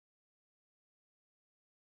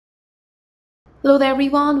Hello there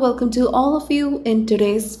everyone, welcome to all of you in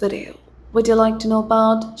today's video. Would you like to know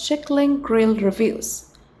about Schickling Grill Reviews?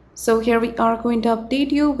 So here we are going to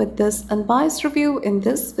update you with this unbiased review in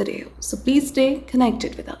this video. So please stay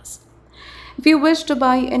connected with us. If you wish to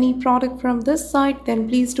buy any product from this site, then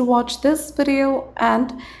please do watch this video.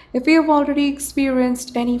 And if you have already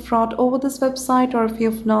experienced any fraud over this website, or if you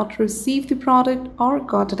have not received the product or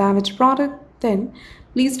got a damaged product, then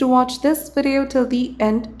please do watch this video till the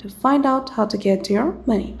end to find out how to get your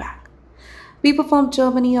money back. People from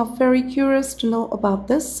Germany are very curious to know about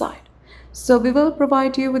this site. So we will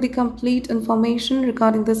provide you with the complete information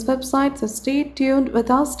regarding this website, so stay tuned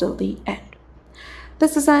with us till the end.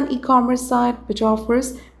 This is an e-commerce site which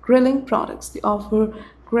offers grilling products. They offer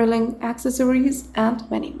grilling accessories and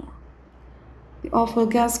many more. They offer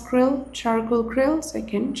gas grill, charcoal grill, so you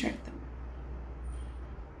can check them.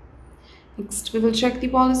 Next, we will check the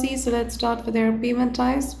policy. So let's start with their payment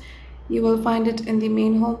types. You will find it in the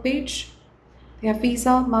main home page. They have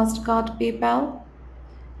Visa, MasterCard, Payapal,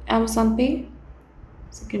 Amazon Pay.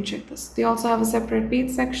 So you can check this. They also have a separate paid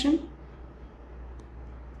section.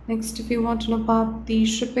 Next, if you want to know about the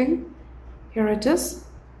shipping, here it is.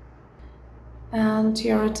 And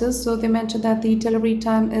here it is. So they mentioned that the delivery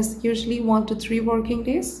time is usually 1 to 3 working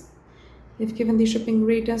days. They've given the shipping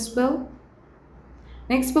rate as well.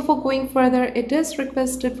 Next, before going further, it is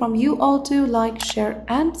requested from you all to like, share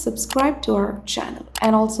and subscribe to our channel.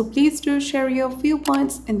 And also please do share your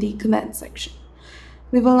viewpoints in the comment section.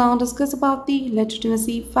 We will now discuss about the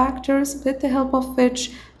legitimacy factors, with the help of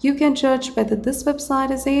which you can judge whether this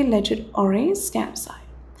website is a legit or a scam site.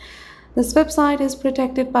 This website is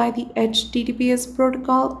protected by the HTTPS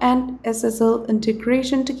protocol and SSL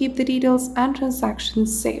integration to keep the details and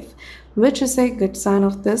transactions safe, which is a good sign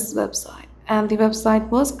of this website. And the website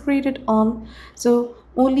was created on, so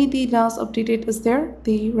only the last update date is there,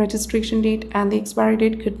 the registration date and the expiry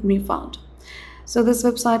date couldn't be found. So this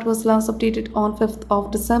website was last updated on 5th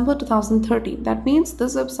of December 2013. That means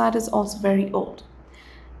this website is also very old.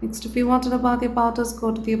 Next, if you want to know about the About Us,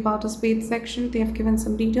 go to the About Us page section. They have given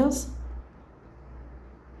some details.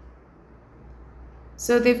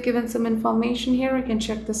 So they've given some information here. You can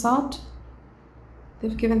check this out.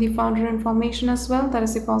 They've given the founder information as well. That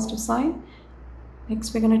is a positive sign.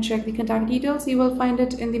 Next, we're going to check the contact details. You will find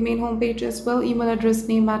it in the main homepage as well. Email address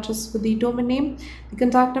name matches with the domain name. The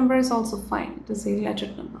contact number is also fine. It is a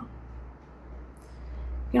legit number.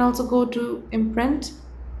 You can also go to imprint.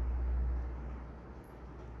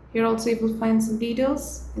 Here also you will find some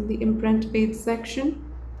details in the imprint page section.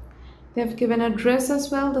 They have given address as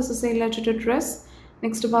well. This is a legit address.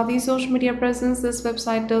 Next, about the social media presence. This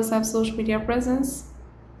website does have social media presence.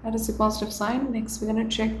 That is a positive sign. Next, we're going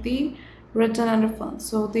to check the return and refund.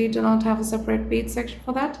 So they do not have a separate page section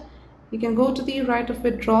for that. You can go to the right of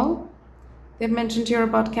withdrawal. They've mentioned here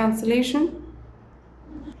about cancellation.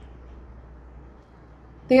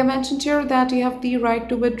 They have mentioned here that you have the right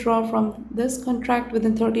to withdraw from this contract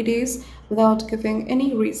within 30 days without giving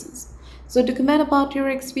any reasons. So to comment about your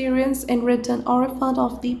experience in return or refund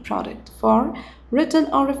of the product. For return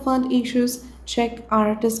or refund issues, check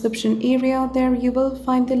our description area. There you will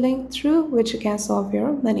find the link through which you can solve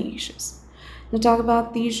your money issues. Now talk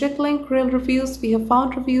about the Schickling Grill Reviews. We have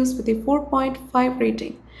found reviews with a 4.5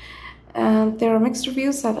 rating. And there are mixed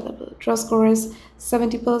reviews available. Trust score is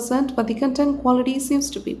 70%, but the content quality seems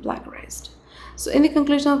to be plagiarized. So in the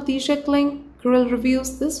conclusion of the Schickling Grill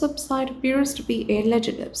Reviews, this website appears to be a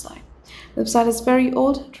legit website. The website is very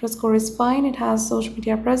old, trust score is fine, it has social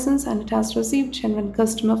media presence and it has received genuine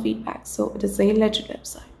customer feedback, so it is a legit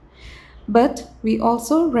website. But we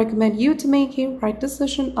also recommend you to make a right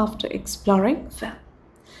decision after exploring well.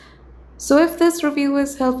 So if this review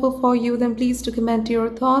is helpful for you, then please do comment your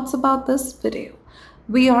thoughts about this video.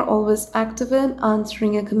 We are always active in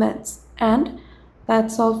answering your comments. And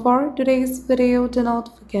that's all for today's video. Do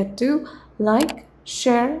not forget to like,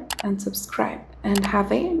 share and subscribe, and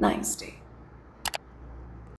have a nice day.